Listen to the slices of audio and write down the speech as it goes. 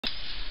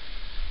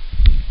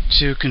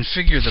To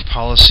configure the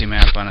policy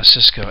map on a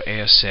Cisco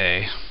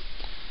ASA,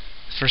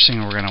 the first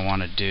thing we're going to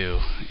want to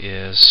do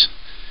is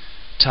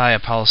tie a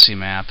policy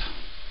map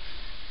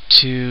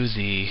to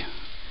the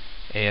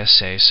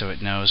ASA so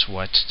it knows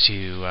what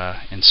to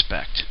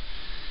inspect.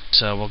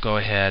 So we'll go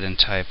ahead and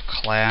type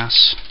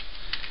class-map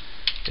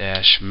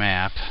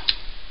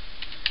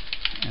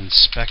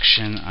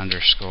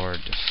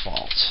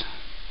inspection_default.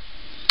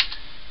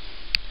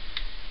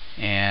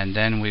 And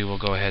then we will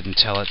go ahead and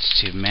tell it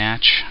to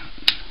match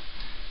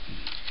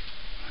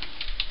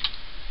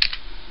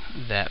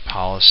that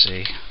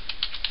policy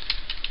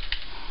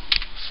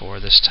for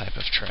this type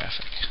of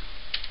traffic.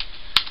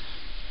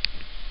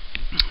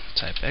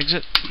 Type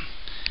exit,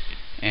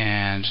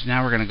 and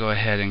now we're going to go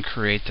ahead and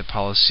create the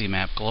policy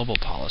map global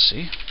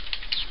policy.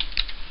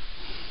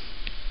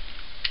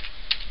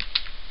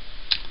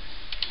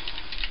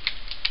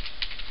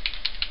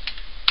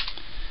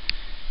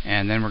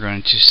 And then we're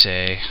going to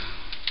say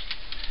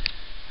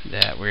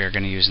that we are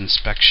going to use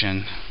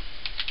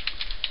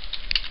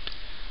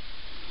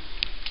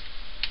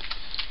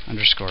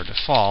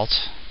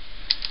inspection_default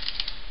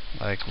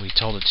like we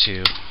told it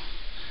to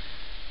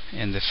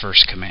in the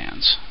first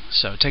commands.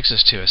 So it takes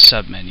us to a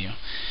submenu.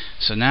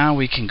 So now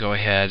we can go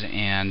ahead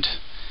and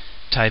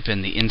type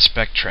in the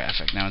inspect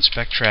traffic. Now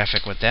inspect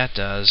traffic, what that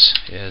does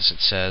is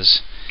it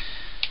says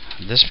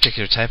this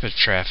particular type of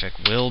traffic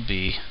will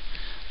be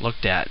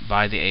looked at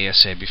by the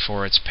ASA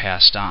before it's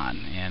passed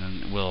on,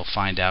 and we'll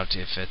find out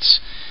if it's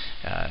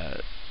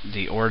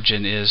the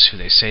origin is who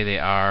they say they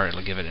are.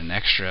 It'll give it an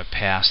extra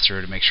pass through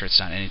to make sure it's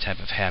not any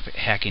type of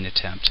hacking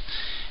attempt.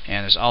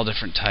 And there's all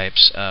different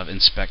types of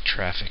inspect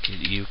traffic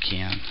that you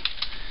can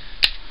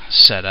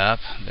set up.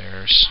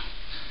 There's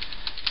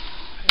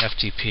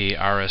FTP,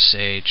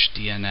 RSH,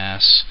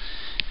 DNS,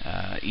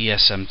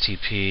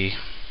 ESMTP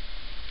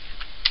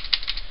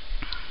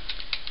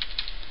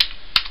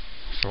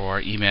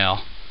for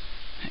email,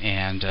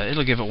 and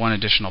it'll give it one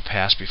additional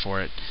pass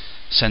before it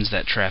sends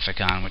that traffic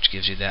on, which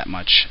gives you that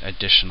much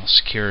additional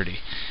security.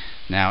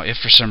 Now, if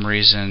for some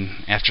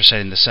reason after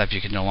setting this up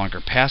you can no longer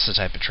pass the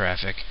type of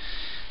traffic,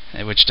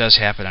 which does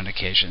happen on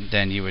occasion,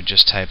 then you would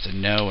just type the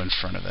no in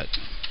front of it,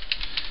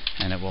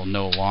 and it will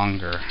no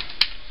longer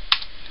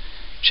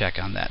check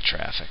on that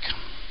traffic.